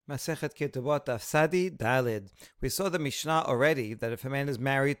Masechet Ketubot Daf Sadi Dalid. We saw the Mishnah already that if a man is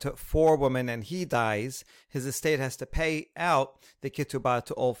married to 4 women and he dies, his estate has to pay out the ketubah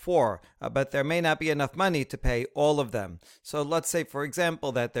to all 4, but there may not be enough money to pay all of them. So let's say, for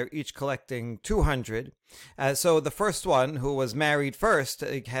example, that they're each collecting 200. So the first one, who was married first,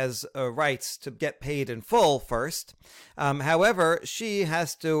 has rights to get paid in full first. However, she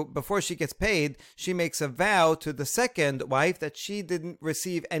has to, before she gets paid, she makes a vow to the second wife that she didn't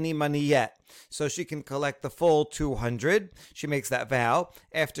receive any money yet. So she can collect the full 200. She makes that vow.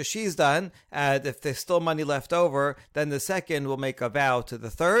 After she's done, if there's still money left over, then the second will make a vow to the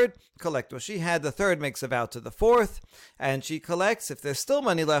third, collect what she had. The third makes a vow to the fourth, and she collects. If there's still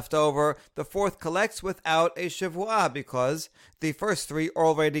money left over, the fourth collects without a shivuah, because the first 3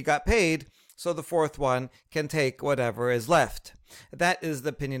 already got paid, so the fourth one can take whatever is left. That is the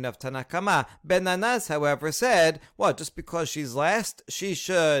opinion of Tanna Kama. Ben Nanas, however, said, what, just because she's last, she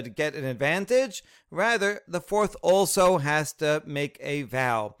should get an advantage? Rather, the fourth also has to make a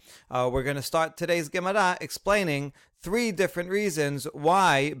vow. We're going to start today's Gemara explaining 3 different reasons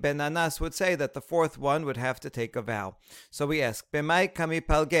why Ben Nanas would say that the fourth one would have to take a vow. So we ask, B'mai kami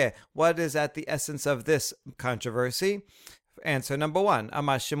palge, what is at the essence of this controversy? Answer number 1,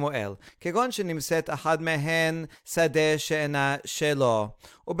 Amar Shemuel, כגון שנמצאת אחת מהן שדה שאינה שלו,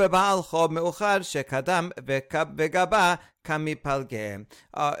 ובבעל חוב מאוחר שקדם וגבה kamipalge.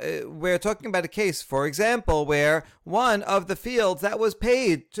 We're talking about a case, for example, where one of the fields that was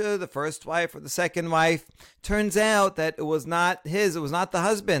paid to the first wife or the second wife turns out that it was not his, it was not the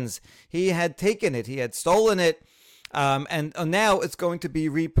husband's. He had taken it, he had stolen it, and now it's going to be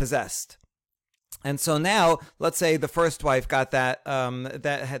repossessed. And so now, let's say the first wife got that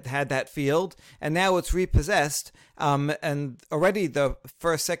had that field, and now it's repossessed, and already the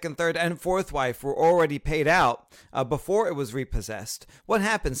first, second, third, and fourth wife were already paid out before it was repossessed. What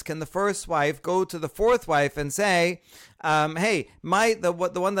happens? Can the first wife go to the fourth wife and say, "Hey,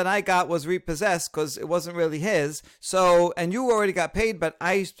 the one that I got was repossessed because it wasn't really his. So, and you already got paid, but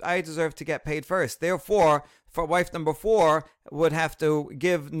I deserve to get paid first. Therefore, for wife number 4 would have to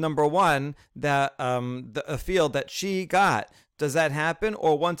give number 1 a field that she got." Does that happen?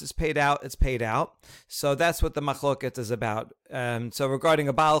 Or once it's paid out, it's paid out. So that's what the machloket is about. So regarding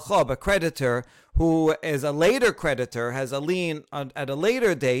a Baal Chob, a creditor who is a later creditor, has a lien at a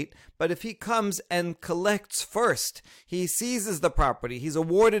later date, but if he comes and collects first, he seizes the property, he's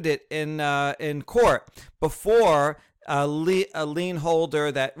awarded it in court before a lien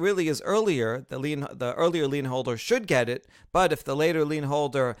holder that really is earlier, the earlier lien holder should get it, but if the later lien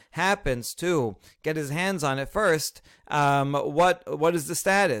holder happens to get his hands on it first, what is the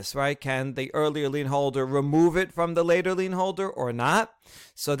status, right? Can the earlier lien holder remove it from the later lien holder or not?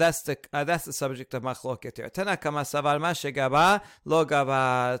 So that's the subject of machloket here. Tanna Kama savar ma shegaba lo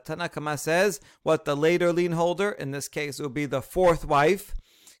gaba. Tanna Kama says what the later lien holder, in this case it would be the fourth wife,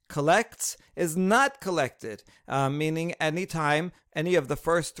 collects is not collected, meaning anytime any of the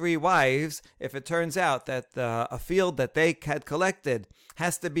first 3 wives, if it turns out that a field that they had collected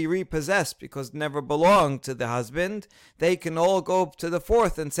has to be repossessed because it never belonged to the husband, they can all go to the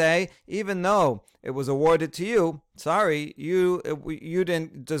fourth and say, even though it was awarded to you, sorry, you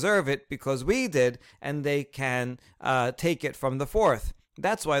didn't deserve it because we did, and they can take it from the fourth.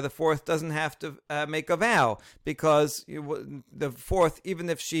 That's why the fourth doesn't have to make a vow, because the fourth, even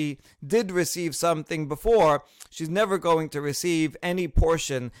if she did receive something before, she's never going to receive any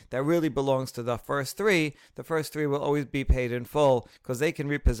portion that really belongs to the first 3. The first 3 will always be paid in full, because they can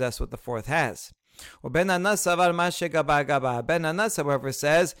repossess what the fourth has. Ben Nanas, however,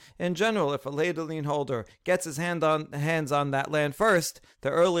 says, in general, if a later lien holder gets his hands on that land first, the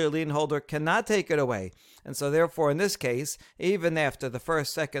earlier lien holder cannot take it away. And so therefore, in this case, even after the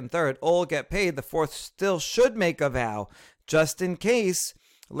first, second, third all get paid, the fourth still should make a vow, just in case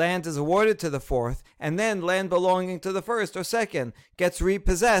land is awarded to the fourth, and then land belonging to the first or second gets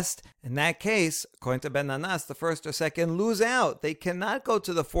repossessed. In that case, according to Ben Nanas, the first or second lose out. They cannot go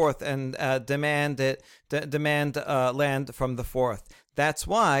to the fourth and demand land from the fourth. That's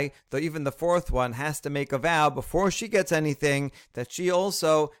why even the fourth one has to make a vow before she gets anything that she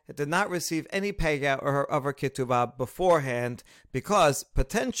also did not receive any payout of her ketubah beforehand, because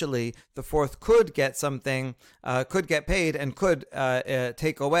potentially the fourth could get something, could get paid and could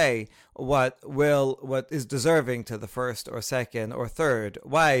take away what is deserving to the first or second or third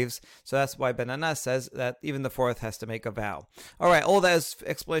wives. So that's why Ben Anas says that even the fourth has to make a vow. All right, all that is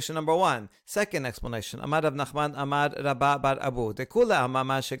explanation number one. Second explanation, Amad Rav Nachman Amad Rabba Bar Abu Dekula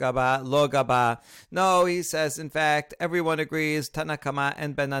Amama Shegaba Lo Gaba. No, he says, in fact, everyone agrees, Tanakama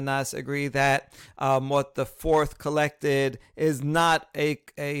and Ben Anas agree that what the fourth collected is not a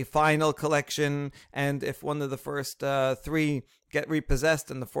final collection, and if one of the first three get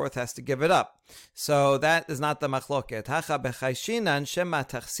repossessed, and the fourth has to give it up. So that is not the machloket.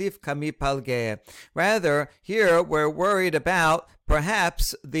 Rather, here we're worried about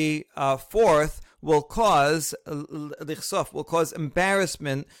perhaps the fourth will cause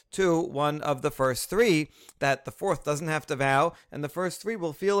embarrassment to one of the first three, that the fourth doesn't have to vow, and the first three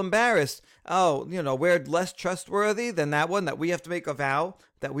will feel embarrassed. Oh, we're less trustworthy than that one, that we have to make a vow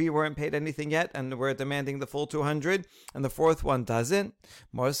that we weren't paid anything yet, and we're demanding the full 200, and the fourth one doesn't.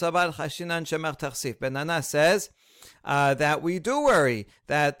 Ben Anas says that we do worry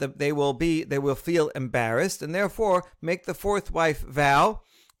that they will feel embarrassed, and therefore make the fourth wife vow,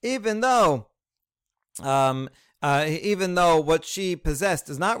 even though what she possessed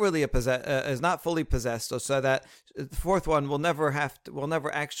is not really is not fully possessed, so that the fourth one will never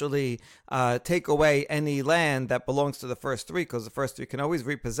actually take away any land that belongs to the first three, because the first three can always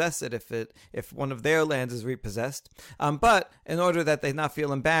repossess it if one of their lands is repossessed. But in order that they not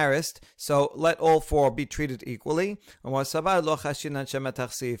feel embarrassed, so let all four be treated equally. Whereas Tanakama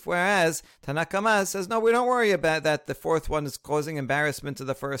says, no, we don't worry about that. The fourth one is causing embarrassment to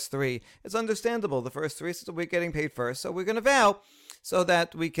the first three. It's understandable. The first three says we're getting paid first, so we're going to vow, so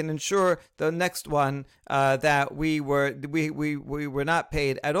that we can ensure the next one that we were not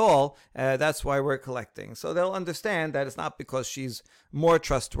paid at all. That's why we're collecting. So they'll understand that it's not because she's more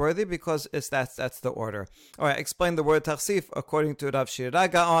trustworthy, because that's the order. All right, explain the word taksif according to Rav Shira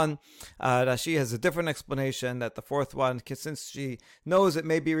Gaon. Rashi has a different explanation, that the fourth one, since she knows it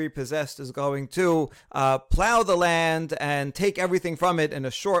may be repossessed, is going to plow the land and take everything from it in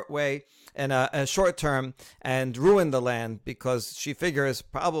a short way, in a short term, and ruin the land, because she figures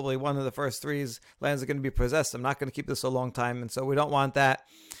probably one of the first three's lands are going to be possessed. I'm not going to keep this a long time, and so we don't want that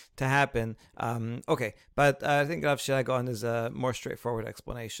to happen. Okay, but I think Rav Shira Gaon is a more straightforward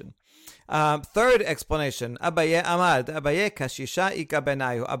explanation. Third explanation, Abaye Amad, Abaye Kashisha Ika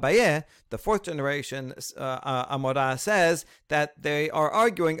Benayu. Abaye, the fourth generation Amora, says that they are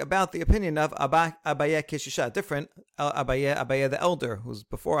arguing about the opinion of Abaye Kashisha, different Abaye the elder, who's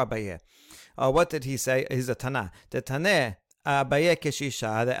before Abaye. What did he say? He's a Tana. The Taneh Abaye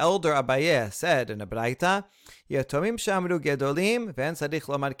Keshisha, the elder Abaye, said in a Braita, Yatomim Shamru Gedolim Ven Tzarich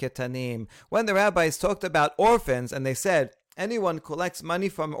Lomar Ketanim. When the rabbis talked about orphans, and they said anyone who collects money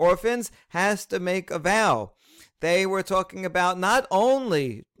from orphans has to make a vow, they were talking about not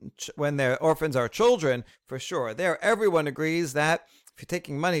only when their orphans are children, for sure. There, everyone agrees that if you're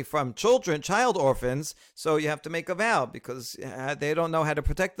taking money from child orphans, so you have to make a vow, because they don't know how to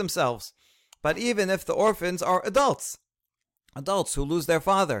protect themselves. But even if the orphans are adults who lose their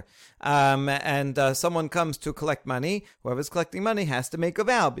father, and someone comes to collect money, whoever's collecting money has to make a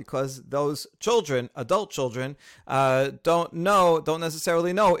vow, because those children, adult children, don't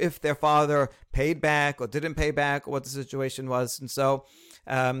necessarily know if their father paid back or didn't pay back, or what the situation was, and so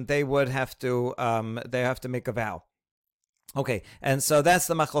they have to make a vow. Okay, and so that's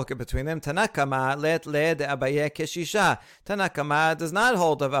the machloket between them. Tanakama let le de Abaye Keshisha. Tanakama does not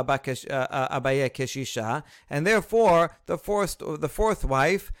hold of Abaye Keshisha, and therefore the fourth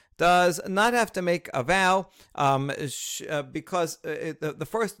wife does not have to make a vow, because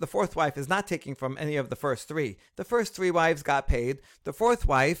the fourth wife is not taking from any of the first three. The first three wives got paid. The fourth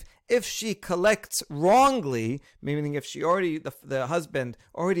wife, if she collects wrongly, meaning if she the husband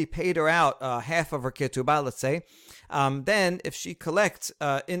already paid her out half of her ketubah, let's say, then if she collects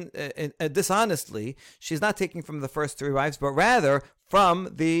dishonestly, she's not taking from the first three wives, but rather from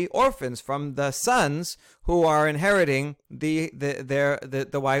the orphans, from the sons who are inheriting the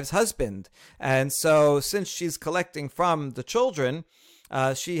wife's husband. And so since she's collecting from the children,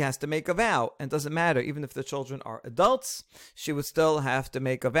 she has to make a vow. And it doesn't matter, even if the children are adults, she would still have to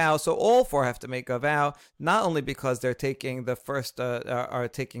make a vow. So all four have to make a vow, not only because they're taking the first, are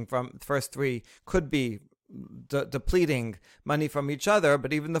taking from the first three, could be depleting money from each other,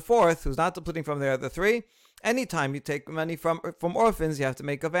 but even the fourth, who's not depleting from the other three, anytime you take money from orphans, you have to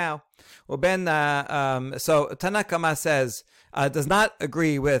make a vow. So Tanakama says, does not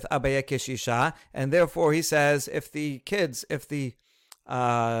agree with Abaye Keshisha, and therefore he says if the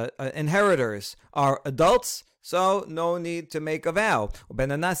inheritors are adults, so no need to make a vow.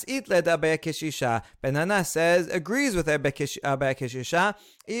 Ben Anas itled Abba Keshisha. Ben Anas says, agrees with Abba Keshisha,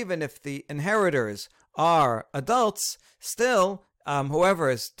 even if the inheritors are adults, still, whoever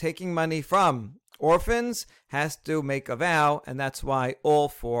is taking money from orphans has to make a vow, and that's why all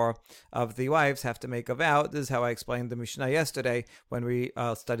four of the wives have to make a vow. This is how I explained the Mishnah yesterday when we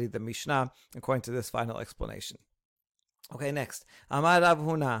studied the Mishnah, according to this final explanation. Okay, next. Amar Rav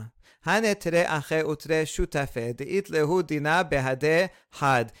Huna. If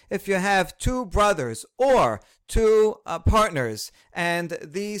you have two brothers or two partners, and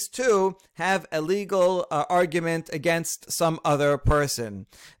these two have a legal argument against some other person,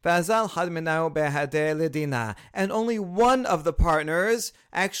 and only one of the partners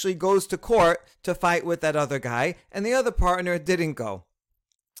actually goes to court to fight with that other guy, and the other partner didn't go.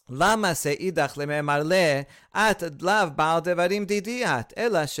 Let's say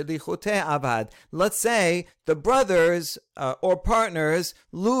the brothers or partners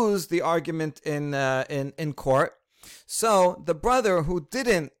lose the argument in court. So the brother who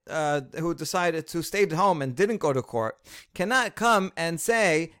decided to stay at home and didn't go to court cannot come and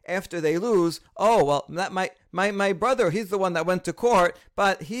say after they lose, oh well, that my brother, he's the one that went to court,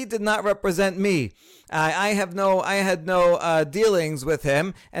 but he did not represent me. I had no dealings with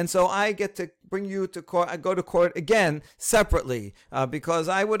him, and so I get to bring you to court. I go to court again separately because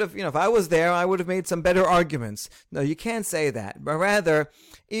I would have, if I was there, I would have made some better arguments. No, you can't say that, but rather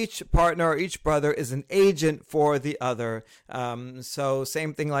each partner or each brother is an agent for the other. So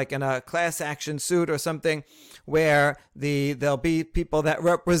same thing like in a class action suit or something, where there'll be people that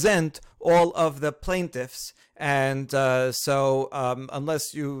represent all of the plaintiffs. And so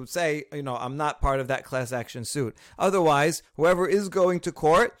unless you say, I'm not part of that class action suit. Otherwise, whoever is going to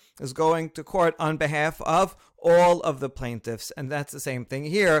court is going to court on behalf of all of the plaintiffs. And that's the same thing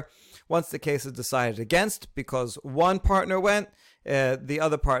here. Once the case is decided against, because one partner went, the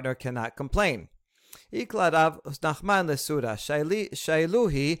other partner cannot complain. One time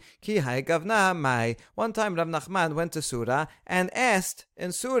Rav Nachman went to Surah and asked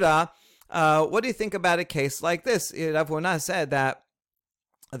in Surah, what do you think about a case like this? Rav Huna said that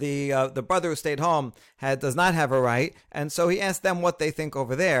the brother who stayed home does not have a right, and so he asked them what they think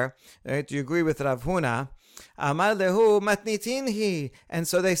over there. Right? Do you agree with Rav Huna? Amar lehu matnitinhi, and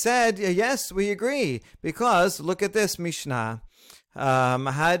so they said, yes, we agree, because look at this Mishnah.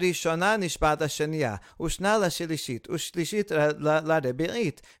 הראשונה נשבעת השנייה, ושנה לשלישית, ושלישית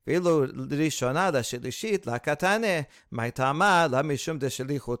לרביעית, ואילו ראשונה לשלישית לקטנה, מה טעמה לה משום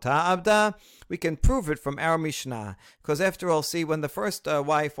דשליחותה עבדה? We can prove it from our Mishnah, because after all, see, when the first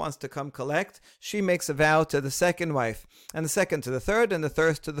wife wants to come collect, she makes a vow to the second wife, and the second to the third, and the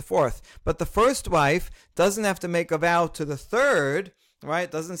third to the fourth. But the first wife doesn't have to make a vow to the third,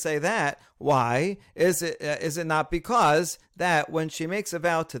 right? Doesn't say that. Why? Is it not because that when she makes a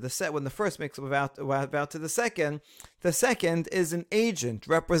vow to when the first makes a vow to the second is an agent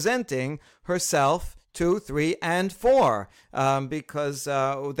representing herself 2, 3, and 4, because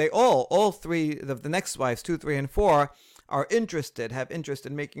they all three of the next wives, 2, 3, and 4, have interest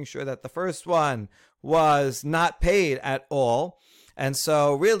in making sure that the first one was not paid at all. And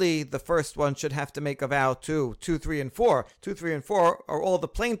so really the first one should have to make a vow to 2, 3, and 4. 2, 3, and 4 are all the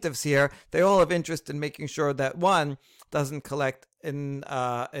plaintiffs here. They all have interest in making sure that one doesn't collect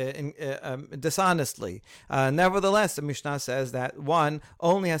dishonestly. Nevertheless, the Mishnah says that one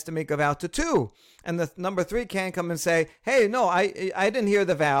only has to make a vow to 2. And the number 3 can't come and say, hey, no, I didn't hear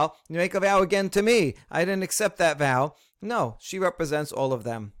the vow. You make a vow again to me. I didn't accept that vow. No, she represents all of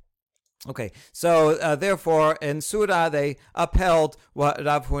them. Okay, so therefore in Surah they upheld what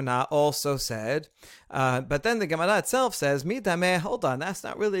Rav Huna also said, but then the Gemara itself says, "Midameh, hold on, that's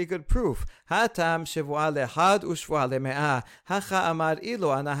not really a good proof. Hatam shivua lehad ushvua leme'ah hacha amar ilu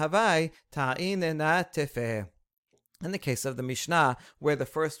anahavai ta'inena tefeh." In the case of the Mishnah, where the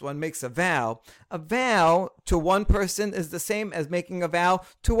first one makes a vow to one person is the same as making a vow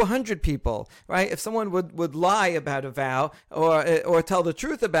to 100 people, right? If someone would lie about a vow or tell the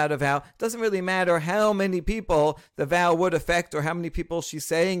truth about a vow, it doesn't really matter how many people the vow would affect or how many people she's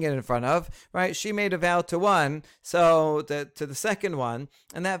saying it in front of, right? She made a vow to one, so to the second one,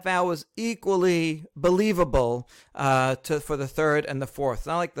 and that vow was equally believable for the third and the fourth. It's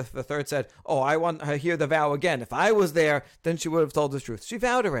not like the third said, oh, I want to hear the vow again. If I was there, then she would have told the truth. She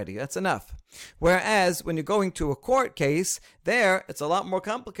vowed already. That's enough. Whereas when you're going to a court case, there it's a lot more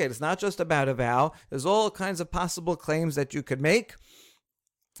complicated. It's not just about a vow. There's all kinds of possible claims that you could make.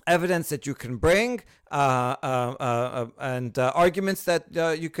 evidence that you can bring, and arguments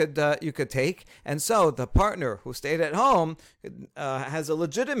that you could take, and so the partner who stayed at home has a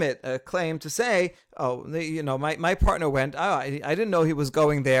legitimate claim to say, "Oh, my partner went. Oh, I didn't know he was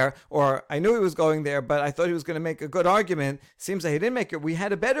going there, or I knew he was going there, but I thought he was going to make a good argument. Seems like he didn't make it. We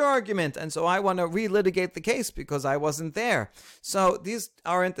had a better argument, and so I want to relitigate the case because I wasn't there." So these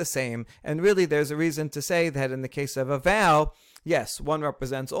aren't the same, and really, there's a reason to say that in the case of a vow, yes, one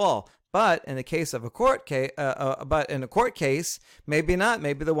represents all. But in the case of a court case, maybe not.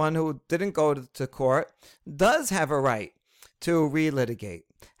 Maybe the one who didn't go to court does have a right to relitigate.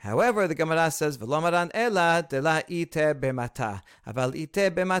 However, the Gemara says, "V'lomaran ela de la ite bemata, aval ite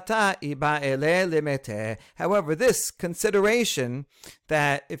bemata iba ele limete." However, this consideration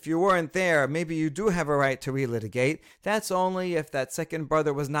that if you weren't there, maybe you do have a right to relitigate, that's only if that second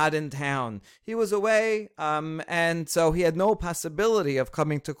brother was not in town. He was away, and so he had no possibility of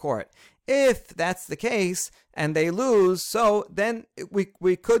coming to court. If that's the case and they lose, so then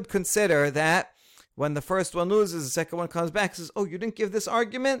we could consider that when the first one loses, the second one comes back and says, "Oh, you didn't give this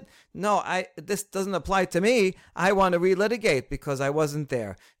argument? No, this doesn't apply to me. I want to relitigate because I wasn't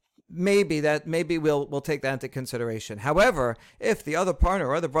there." Maybe we'll take that into consideration. However, if the other partner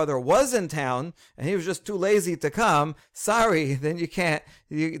or other brother was in town and he was just too lazy to come, sorry, then you can't.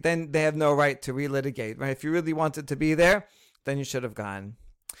 Then they have no right to relitigate. Right? If you really wanted to be there, then you should have gone.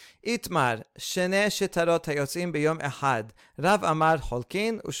 Itmar, shene shetarot hayotzim b'yom echad. Rav amar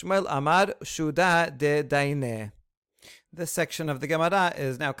holkin, ushmuel amar shuda de daine. This section of the Gemara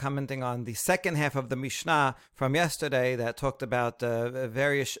is now commenting on the second half of the Mishnah from yesterday that talked about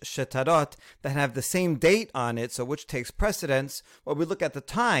various shetarot that have the same date on it, so which takes precedence. Well, we look at the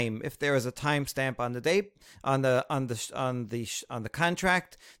time. If there is a time stamp on the date on the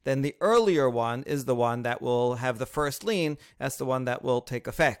contract, then the earlier one is the one that will have the first lien. That's the one that will take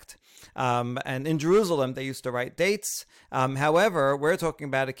effect. And in Jerusalem, they used to write dates. However, we're talking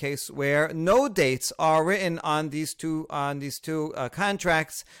about a case where no dates are written on these two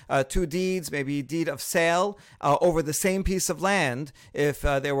contracts, two deeds, maybe deed of sale over the same piece of land. If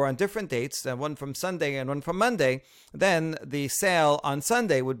they were on different dates, one from Sunday and one from Monday, then the sale on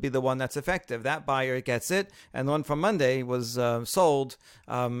Sunday would be the one that's effective. That buyer gets it, and the one from Monday was sold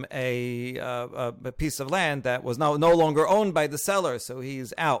a piece of land that was no longer owned by the seller, so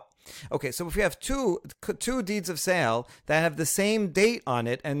he's out. Okay, so if we have two deeds of sale that have the same date on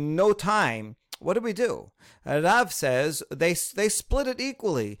it and no time, what do? Rav says they split it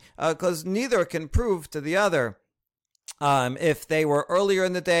equally because neither can prove to the other if they were earlier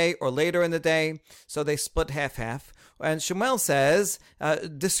in the day or later in the day, so they split half-half. And Shmuel says,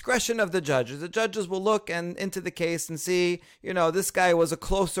 discretion of the judges. The judges will look into the case and see, this guy was a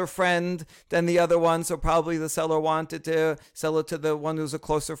closer friend than the other one, so probably the seller wanted to sell it to the one who's a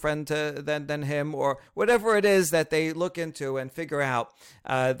closer friend than him, or whatever it is that they look into and figure out.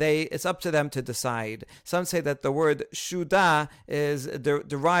 It's up to them to decide. Some say that the word shuda is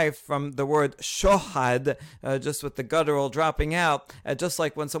derived from the word shohad, just with the guttural dropping out. Just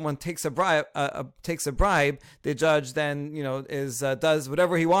like when someone takes a bribe, the judge then does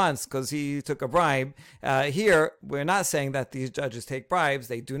whatever he wants because he took a bribe. Here we're not saying that these judges take bribes;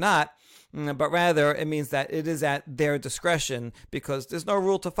 they do not. But rather it means that it is at their discretion because there's no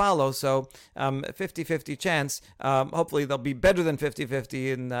rule to follow. So 50-50 chance. Hopefully they'll be better than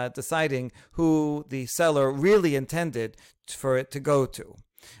 50-50 in deciding who the seller really intended for it to go to.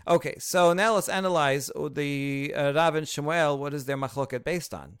 Okay, so now let's analyze the Rav and Shmuel. What is their machloket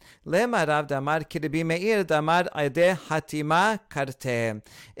based on? Lema Rav damar Kirabi Meir damar Aide Hatima Karte.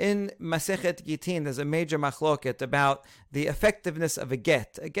 In Masechet Gitin, there's a major machloket about the effectiveness of a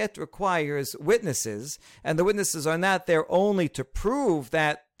get. A get requires witnesses, and the witnesses are not there only to prove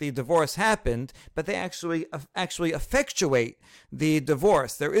that the divorce happened, but they actually effectuate the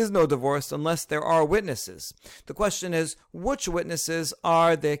divorce. There is no divorce unless there are witnesses. The question is, which witnesses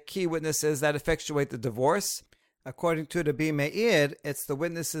are the key witnesses that effectuate the divorce? According to the Rabbi Meir, it's the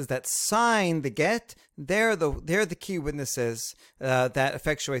witnesses that sign the get. They're the key witnesses that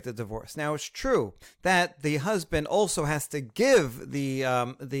effectuate the divorce. Now, it's true that the husband also has to give the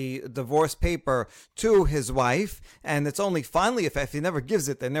divorce paper to his wife, and it's only finally if he never gives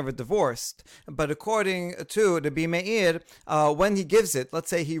it, they're never divorced. But according to the Rabbi Meir, when he gives it, let's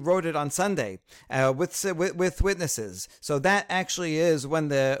say he wrote it on Sunday with witnesses, so that actually is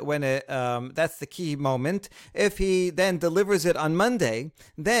that's the key moment. If if he then delivers it on Monday,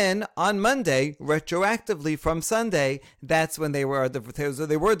 then on Monday, retroactively from Sunday, that's when they were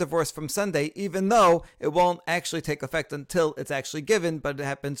divorced from Sunday, even though it won't actually take effect until it's actually given, but it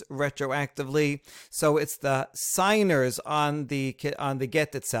happens retroactively. So it's the signers on the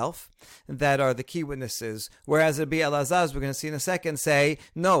get itself that are the key witnesses, whereas it'd be Elazar, as we're going to see in a second, say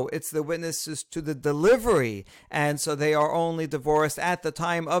no, it's the witnesses to the delivery, and so they are only divorced at the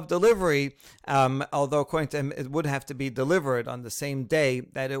time of delivery, although according to him it would have to be delivered on the same day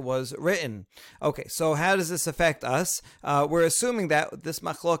that it was written. Okay, so how does this affect us? We're assuming that this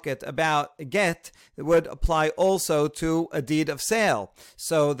machloket about get would apply also to a deed of sale,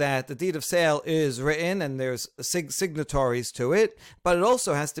 so that the deed of sale is written and there's signatories to it, but it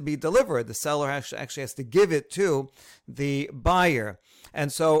also has to be delivered. The seller actually has to give it to the buyer.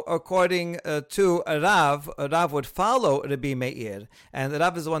 And so, according to Rav would follow Rabbi Meir, and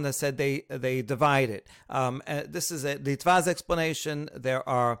Rav is the one that said they divide it. This is the Ritva's explanation. There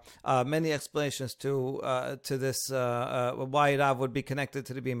are many explanations to this why Rav would be connected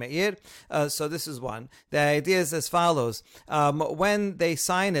to Rabbi Meir. So this is one. The idea is as follows: when they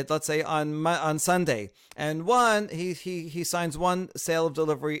sign it, let's say on Sunday, and one he signs one sale of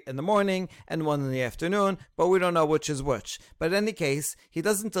delivery in the morning and one in the afternoon, but we don't know which is which. But in any case, he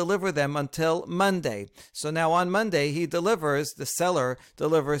doesn't deliver them until Monday. So now on Monday, the seller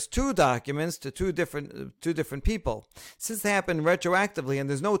delivers two documents to two different people. Since they happen retroactively and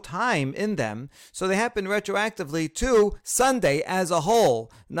there's no time in them, so they happen retroactively to Sunday as a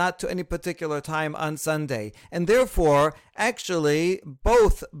whole, not to any particular time on Sunday. And therefore, actually,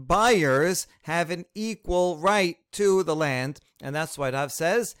 both buyers have an equal right to the land, and that's why Rav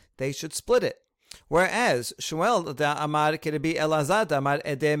says they should split it. Whereas Shmuel Amar Kerebi Elazar Amar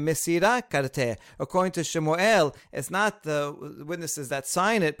Ede Mesira Karte. According to Shmuel, it's not the witnesses that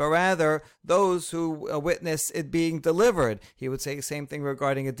sign it, but rather those who witness it being delivered. He would say the same thing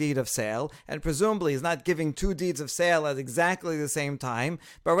regarding a deed of sale, and presumably he's not giving two deeds of sale at exactly the same time,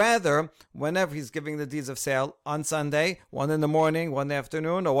 but rather whenever he's giving the deeds of sale on Sunday, one in the morning, one in the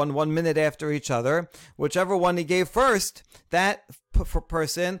afternoon, or one minute after each other, whichever one he gave first, that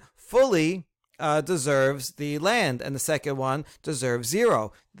person fully deserves the land, and the second one deserves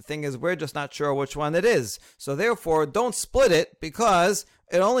 0. The thing is, we're just not sure which one it is. So therefore, don't split it, because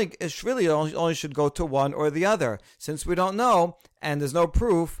it really only should go to one or the other. Since we don't know, and there's no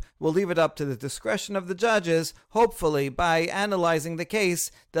proof, we'll leave it up to the discretion of the judges. Hopefully, by analyzing the case,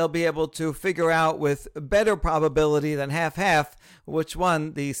 they'll be able to figure out with better probability than half-half which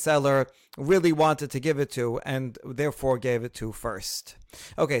one the seller really wanted to give it to, and therefore gave it to first.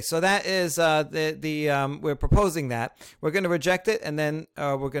 Okay, so that is we're proposing that. We're going to reject it, and then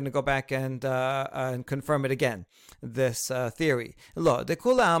we're going to go back and confirm it again, this theory. Lo, de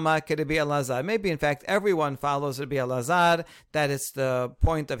kula alma kerebi Elazar. Maybe, in fact, everyone follows Rabbi Elazar, that it's the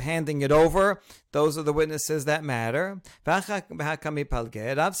point of handing it over. Those are the witnesses that matter. Rav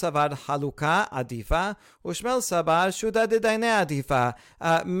savar haluka adifa, ushmel savar shuda dedaine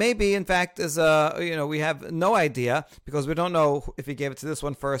adifa. Maybe, in fact, we have no idea, because we don't know if he gave it to this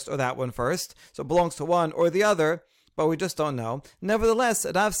one first or that one first. So it belongs to one or the other, but we just don't know. Nevertheless,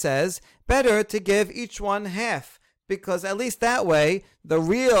 Rav says, better to give each one half, because at least that way, the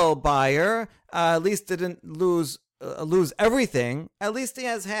real buyer at least didn't lose everything. At least he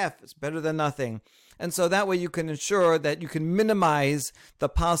has half. It's better than nothing. And so that way you can ensure that you can minimize the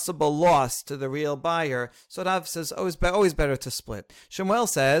possible loss to the real buyer. So Rav says always better to split. Shmuel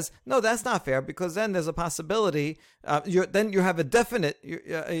says, no, that's not fair, because then there's a possibility. Then you have a definite.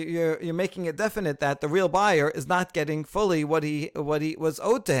 You're making it definite that the real buyer is not getting fully what he was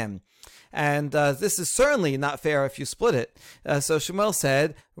owed to him. And this is certainly not fair if you split it. So Shmuel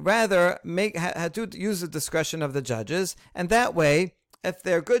said, rather use the discretion of the judges, and that way, if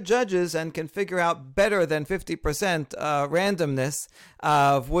they're good judges and can figure out better than 50% randomness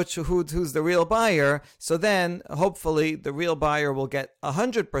of who's the real buyer, so then hopefully the real buyer will get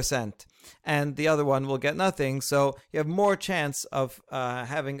 100%. And the other one will get nothing. So you have more chance of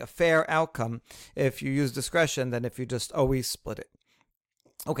having a fair outcome if you use discretion than if you just always split it.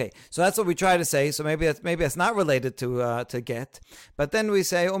 Okay, so that's what we try to say. So maybe it's not related to get, but then we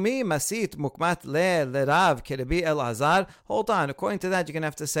say Umi masit mukmat le Rav kerebi Elazar. Hold on. According to that, you're gonna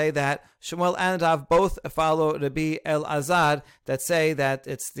have to say that Shmuel and Rav both follow Rabbi Elazar, that say that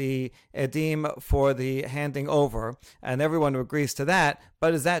it's the edim for the handing over, and everyone agrees to that.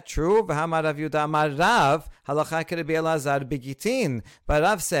 But is that true? V'hamar Rav Yudah amar Rav halacha kerebi Elazar bigitin. But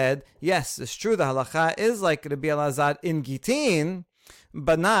Rav said, yes, it's true. The halacha is like Rabbi Elazar in gitin.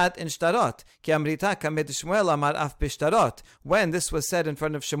 but not in shtarot. Ki amrita kamed Shmuel amar af b'shtarot. When this was said in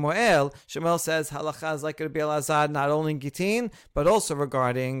front of Shmuel, Shmuel says halacha is like Rabbi Elazar not only in Gitin, but also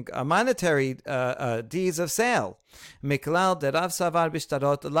regarding monetary deeds of sale. Miklal de Rav savar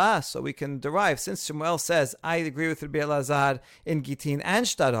b'shtarot la. So we can derive, since Shmuel says, I agree with Rabbi Elazar in Gitin and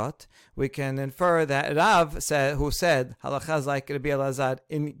shtarot, we can infer that Rav said, who said halacha is like Rabbi Elazar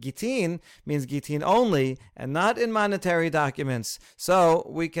in Gitin, means Gitin only and not in monetary documents. So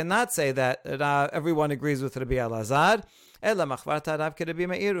we cannot say that everyone agrees with Rabbi Elazar. Ella machvarta Rav Rabbi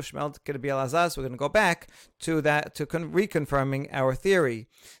Meir u'Shmuel Rabbi Elazar. So we're going to go back to that, to reconfirming our theory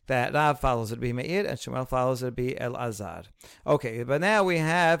that Rav follows Rabbi Meir and Shmuel follows Rabbi Elazar. Okay, but now we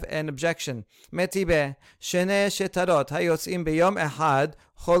have an objection. Metibe shene shetarot hayotzim beyom ehad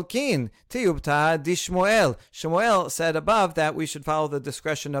Cholkin tiyubta di Shmuel. Shmuel said above that we should follow the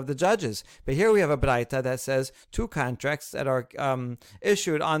discretion of the judges. But here we have a braita that says two contracts that are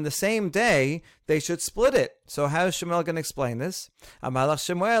issued on the same day, they should split it. So how is Shmuel going to explain this? Amalach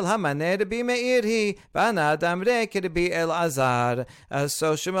Shmuel hamaneh Rabbi Meir hi v'ana damre Rabbi Elazar.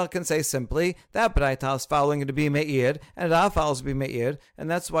 So Shmuel can say simply that braita is following Rabbi Meir and Rav follows Rabbi Meir, and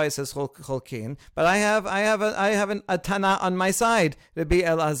that's why it says Cholkin. But I have a Tana on my side, Rabbi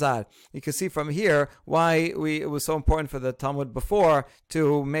Elazar. You can see from here why it was so important for the Talmud before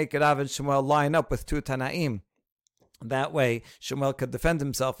to make Rav and Shmuel line up with two Tanaim. That way, Shmuel could defend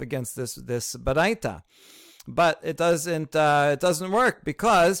himself against this baraita. But it doesn't work,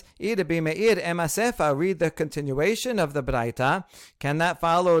 because Rabbi Meir emasefa, read the continuation of the braita, cannot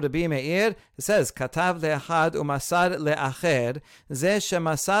follow Rabbi Meir. It says katav le'achad umasar le'acher ze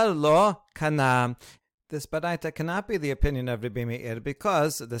shemasar lo kana. This baraita cannot be the opinion of Rabbi Meir,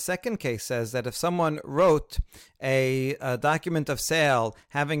 because the second case says that if someone wrote a document of sale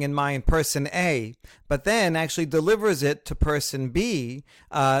having in mind person A, but then actually delivers it to person B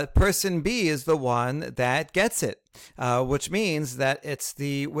is the one that gets it. Which means that it's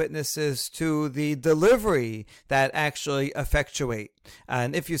the witnesses to the delivery that actually effectuate.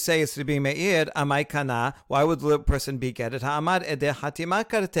 And if you say it's Rabbi Meir, amai kana, why would the person B get it? Ha'amar edeh hatima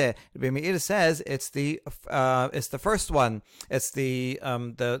karte. Rabbi Meir says it's the first one. It's the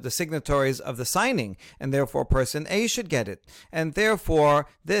signatories of the signing, and therefore person A should get it. And therefore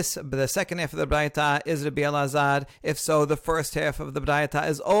the second half of the braita is Rabbi Elazar. If so, the first half of the braita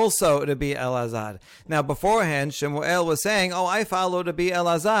is also Rabbi Elazar. Now beforehand, Shmuel was saying, "Oh, I follow Rabbi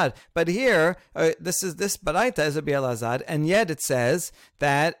Elazar," but here this baraita is Rabbi Elazar, and yet it says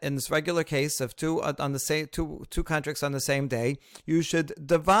that in this regular case of two contracts on the same day, you should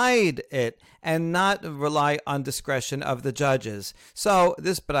divide it and not rely on discretion of the judges. So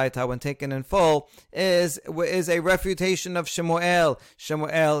this baraita, when taken in full, is a refutation of Shmuel.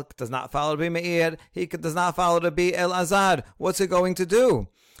 Shmuel does not follow Rabbi Meir. He does not follow Rabbi Elazar. What's he going to do?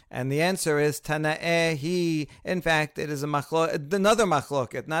 And the answer is Tana'ehi. In fact, it is another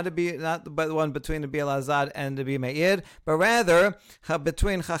machloket, not the one between Rabbi Elazar and Rabbi Meir, but rather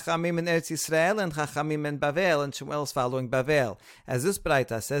between Chachamim in Eretz Yisrael and Chachamim in Bavel, and Shmuel is following Bavel. As this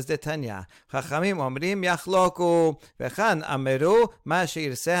braita says, Detanya, Chachamim omrim yachloku v'chan ameru ma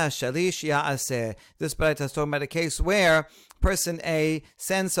she'irseh hashalish ya'aseh. This braita is talking about a case where person A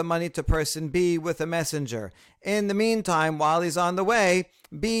sends some money to person B with a messenger. In the meantime, while he's on the way,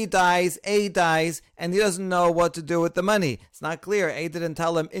 B dies, A dies, and he doesn't know what to do with the money. It's not clear. A didn't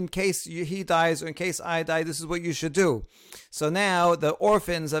tell him, in case he dies or in case I die, this is what you should do. So now the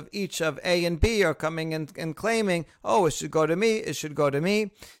orphans of each of A and B are coming and claiming, oh, it should go to me, it should go to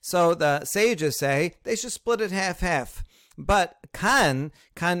me. So the sages say they should split it half-half. But Kan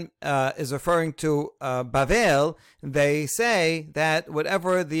is referring to Bavel. They say that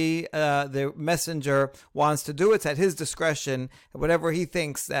whatever the messenger wants to do, it's at his discretion. Whatever he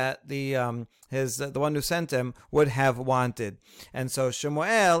thinks that the one who sent him would have wanted. And so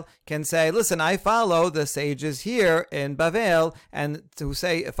Shmuel can say, listen, I follow the sages here in Bavel, and who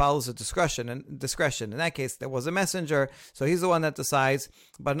say it follows a discretion. In that case, there was a messenger, so he's the one that decides.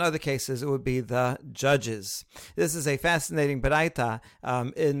 But in other cases, it would be the judges. This is a fascinating baraita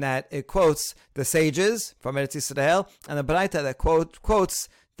in that it quotes the sages from Eretz Yisrael, and a baraita that quotes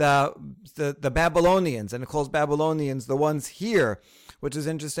the Babylonians, and it calls Babylonians the ones here, which is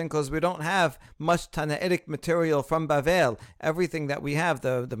interesting because we don't have much Tanaitic material from Bavel. Everything that we have,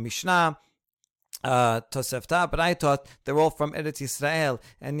 the Mishnah, Tosefta, Braitot, they're all from Eretz Yisrael,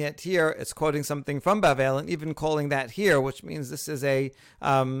 and yet here it's quoting something from Bavel, and even calling that here, which means this is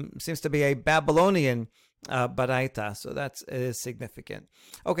seems to be a Babylonian baraita. So that is significant.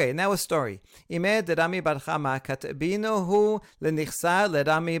 Okay, now a story. Imed Rami bar Chama katbinuhu lenichsa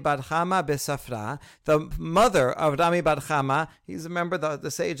lerami bar Chama besafra. The mother of Rami bar Chama, he's a member,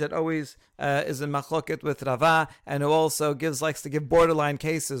 the sage that always is in machloket with Rava, and who also likes to give borderline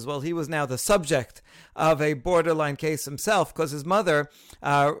cases. Well, he was now the subject of a borderline case himself, because his mother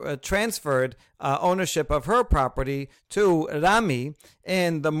transferred ownership of her property to Rami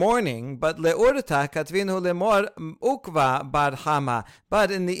in the morning, but le'urta katvinu lemor ukva bar Chama. But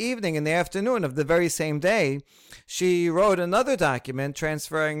in the evening, in the afternoon of the very same day, she wrote another document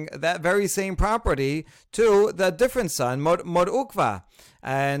transferring that very same property to the different son, Mor Ukva.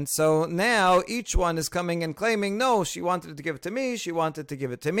 And so now each one is coming and claiming, no, she wanted to give it to me, she wanted to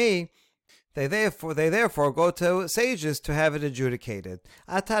give it to me. They therefore go to sages to have it adjudicated.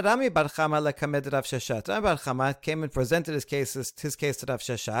 Rami bar Chama lekamed Rav Sheshet. Rami bar Chama came and presented his case to Rav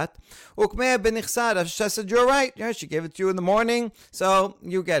Sheshet. Ukmeh benichsa. Rav Sheshet said, "You're right. Yeah, she gave it to you in the morning, so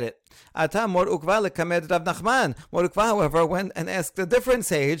you get it." Ata Mor Ukva lekamed Rav Nachman. Mor Ukva, however, went and asked a different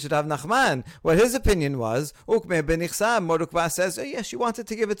sage, Rav Nachman, what his opinion was. Ukmeh benichsa. Mor Ukva says, "Oh, yeah, she wanted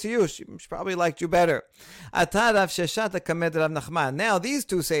to give it to you. She probably liked you better." Ata Rav Sheshet lekamed Rav Nachman. Now these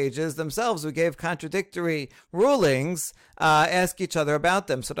two sages themselves, who gave contradictory rulings, ask each other about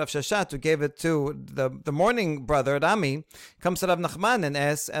them. So Rav Sheshet, who gave it to the morning brother Rami, comes to Rav Nachman and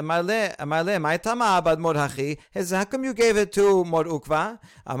asks, "Amale, my tama abad Mor Hachi? How come you gave it to Mor Ukva?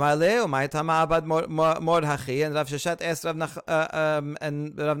 Amale, my tama abad Mor Hachi?" And Rav Sheshet asked and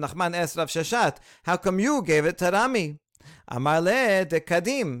Rav Nachman asked Rav Sheshet, "How come you gave it to Rami?" Amale de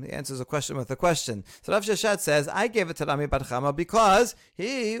Kadim. He answers a question with a question. So Rav Sheshet says, I gave it to Rami bar Chama because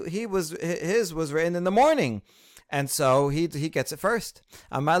his was written in the morning. And so he gets it first.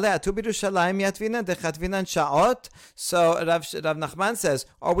 Amale atu b'Yerushalayim yatvina dechatvinan sha'ot. So Rav Nachman says,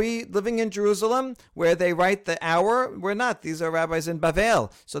 are we living in Jerusalem where they write the hour? We're not. These are rabbis in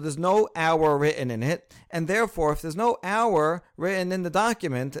Bavel. So there's no hour written in it. And therefore, if there's no hour written in the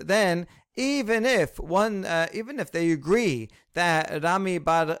document, then even if they agree that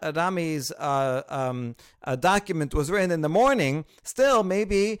Rami's document was written in the morning, still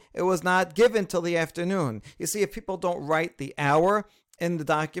maybe it was not given till the afternoon. You see, if people don't write the hour in the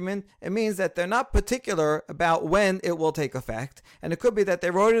document, it means that they're not particular about when it will take effect. And it could be that they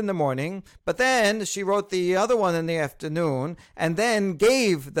wrote it in the morning, but then she wrote the other one in the afternoon, and then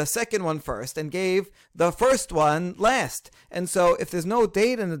gave the second one first, and gave the first one last. And so if there's no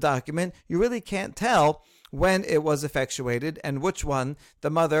date in the document, you really can't tell when it was effectuated and which one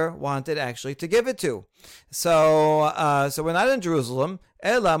the mother wanted actually to give it to. So we're not in Jerusalem.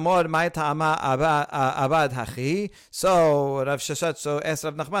 Ela mor mai tama abad hachi. So Rav Sheshet asked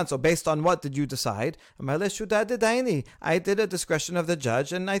Rav Nachman, so based on what did you decide? I did a discretion of the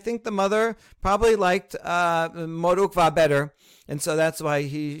judge, and I think the mother probably liked Mor Ukva better. And so that's why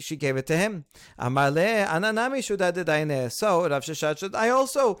she gave it to him. Amale ananami shudadidayne. So Rav Sheshet said, I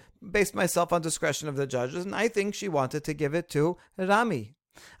also based myself on discretion of the judges, and I think she wanted to give it to Rami.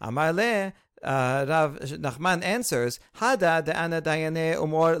 Amale Rav Nachman answers, Hada de ana dayane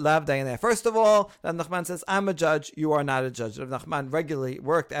umor lav dayane. First of all, Rav Nachman says, I'm a judge, you are not a judge. Rav Nachman regularly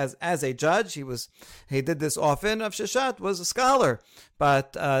worked as a judge. He did this often. Rav Sheshet was a scholar,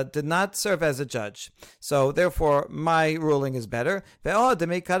 but did not serve as a judge. So therefore, my ruling is better. And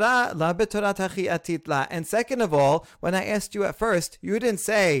second of all, when I asked you at first, you didn't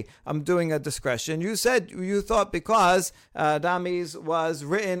say, I'm doing a discretion. You said you thought because Rami's was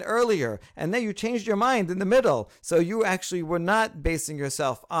written earlier, and then you changed your mind in the middle. So you actually were not basing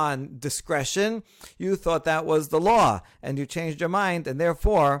yourself on discretion. You thought that was the law, and you changed your mind, and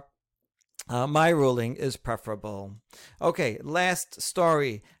therefore, my ruling is preferable. Okay, last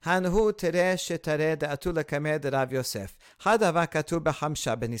story. Hanhu tereh shetareh da'atu lekamed Rav Yosef. Chadava katub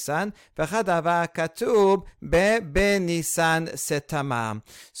b'chamsha b'Nisan, v'chadava katub b'Nisan setama.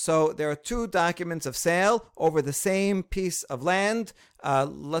 So there are two documents of sale over the same piece of land.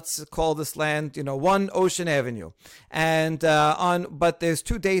 Let's call this land, one Ocean Avenue, and but there's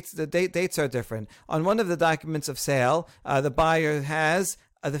two dates. The dates are different. On one of the documents of sale, the buyer has.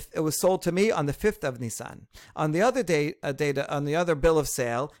 It was sold to me on the 5th of Nisan. On the other on the other bill of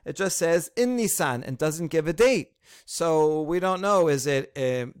sale, it just says in Nisan and doesn't give a date. So we don't know, does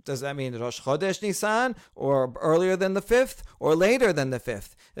that mean Rosh Chodesh Nisan, or earlier than the 5th, or later than the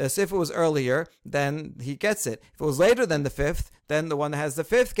 5th? So if it was earlier, then he gets it. If it was later than the 5th, then the one that has the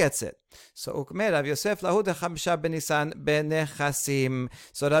 5th gets it. So Rav Yosef lahu dechamisha benisan benechasim.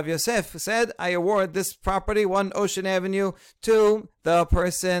 So Rav Yosef said, I award this property, 1 Ocean Avenue, to the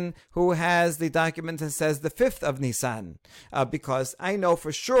person who has the document that says the 5th of Nisan, because I know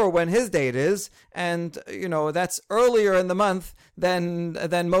for sure when his date is, and that's earlier in the month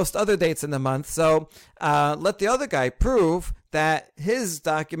than most other dates in the month. So let the other guy prove that his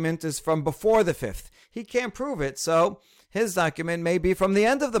document is from before the 5th. He can't prove it, so his document may be from the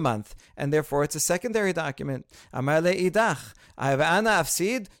end of the month, and therefore it's a secondary document. Amar le'idach, ana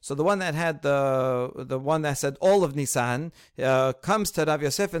afsid. So the one that had the one that said all of Nisan comes to Rav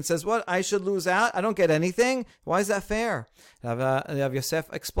Yosef and says, "What? I should lose out? I don't get anything? Why is that fair?" Rav Yosef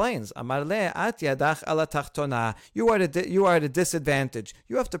explains, Amar le at yadach ala tachtona. You are at a disadvantage.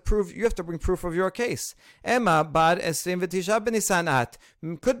 You have to bring proof of your case. Emma bar esrim v'tisha b'nisan at.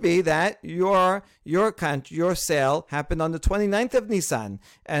 Could be that your sale happened on the 29th of Nisan,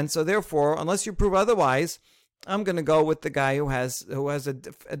 and so therefore, unless you prove otherwise, I'm going to go with the guy who has a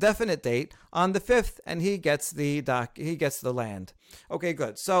definite date on the 5th, and he gets the land. Okay,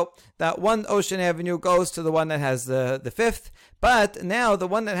 good. So that 1 Ocean Avenue goes to the one that has the 5th, but now the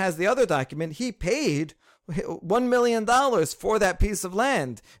one that has the other document, he paid $1 million for that piece of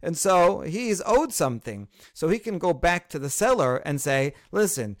land, and so he's owed something. So he can go back to the seller and say,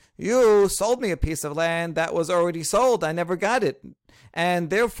 listen, you sold me a piece of land that was already sold. I never got it. And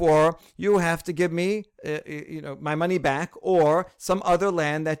therefore, you have to give me, my money back, or some other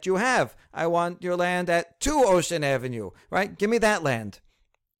land that you have. I want your land at 2 Ocean Avenue, right? Give me that land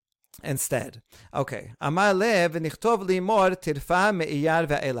instead. Okay. Amar lev v'nichtov limor tirfa me'iyar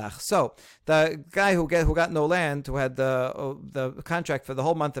ve'elach. So the guy who got no land, who had the contract for the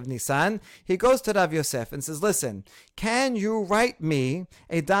whole month of Nisan, he goes to Rav Yosef and says, listen, can you write me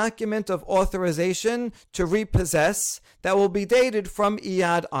a document of authorization to repossess that will be dated from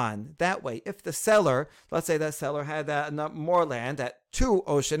Iyad on? That way, if the seller, let's say that seller had more land at 2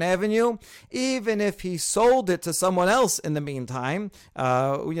 Ocean Avenue, even if he sold it to someone else in the meantime,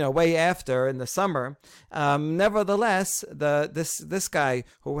 way after in the summer, nevertheless, this guy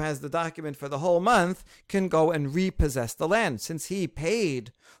who has the document for the whole month can go and repossess the land, since he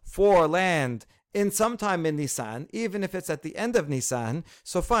paid for land in sometime in Nisan, even if it's at the end of Nisan.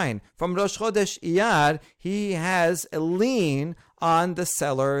 So fine, from Rosh Chodesh Iyar, he has a lien on the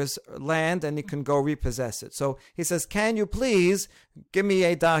seller's land, and he can go repossess it. So he says, can you please give me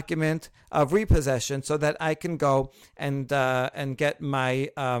a document of repossession so that I can go and get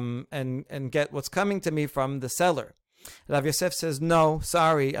my and get what's coming to me from the seller? Rav Yosef says, no,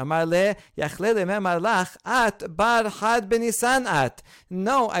 sorry. Amar le yachle lememar lach at bar had benisan at.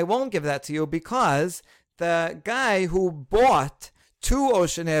 No, I won't give that to you, because the guy who bought 2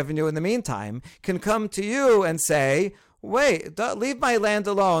 Ocean Avenue in the meantime can come to you and say, wait, leave my land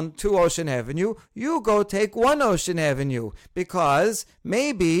alone, 2 Ocean Avenue. You go take 1 Ocean Avenue, because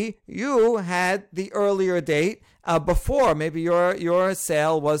maybe you had the earlier date before. Maybe your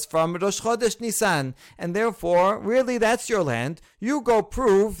sale was from Rosh Chodesh Nisan, and therefore, really, that's your land. You go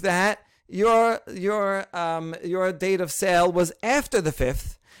prove that your date of sale was after the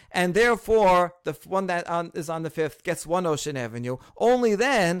 5th, and therefore the one that is on the 5th gets 1 Ocean Avenue. Only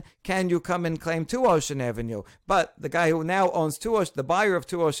then can you come and claim 2 Ocean Avenue. But the guy who now owns the buyer of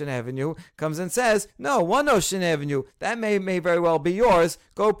 2 Ocean Avenue comes and says, no, 1 Ocean Avenue, that may very well be yours.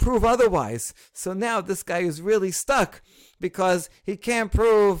 Go prove otherwise. So now this guy is really stuck, because he can't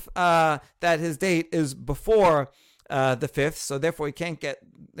prove that his date is before the 5th, so therefore he can't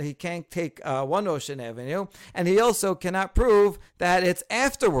take 1 Ocean Avenue, and he also cannot prove that it's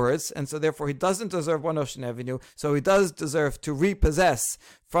afterwards, and so therefore he doesn't deserve 1 Ocean Avenue, so he does deserve to repossess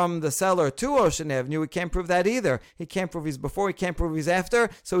from the seller 2 Ocean Avenue. He can't prove that either. He can't prove he's before, he can't prove he's after,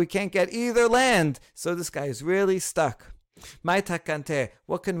 so he can't get either land. So this guy is really stuck. My takante,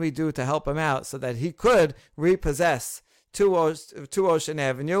 what can we do to help him out so that he could repossess 2 Ocean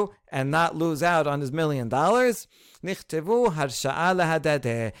Avenue and not lose out on his $1 million? Nichtavu harsha'a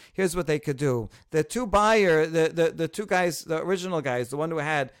lahadadeh. Here's what they could do. The two guys, the original guys, the one who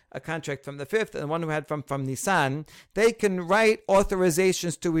had a contract from the 5th and the one who had from Nisan, they can write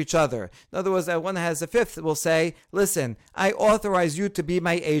authorizations to each other. In other words, the one that has the 5th will say, listen, I authorize you to be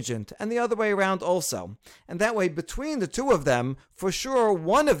my agent, and the other way around also. And that way, between the two of them, for sure,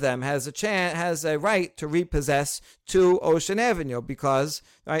 one of them has a right to repossess 2 Ocean Avenue, because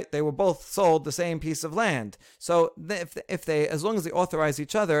they were both sold the same piece of land. So if they, as long as they authorize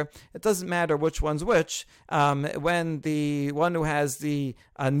each other, it doesn't matter which one's which. When the one who has the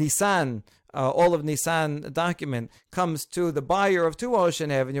Nisan all of Nissan document comes to the buyer of 2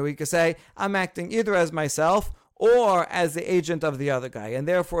 Ocean Avenue, he could say, I'm acting either as myself or as the agent of the other guy. And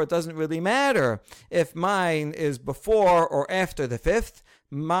therefore, it doesn't really matter if mine is before or after the 5th.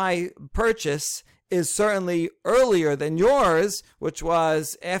 My purchase is certainly earlier than yours, which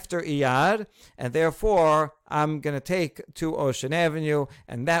was after Iyar, and therefore I'm going to take 2 Ocean Avenue,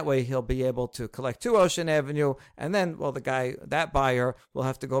 and that way he'll be able to collect 2 Ocean Avenue, and then, well, that buyer will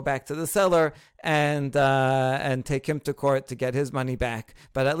have to go back to the seller and take him to court to get his money back.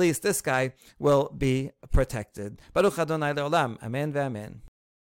 But at least this guy will be protected. Baruch Adonai Le'olam. Amen ve'amen.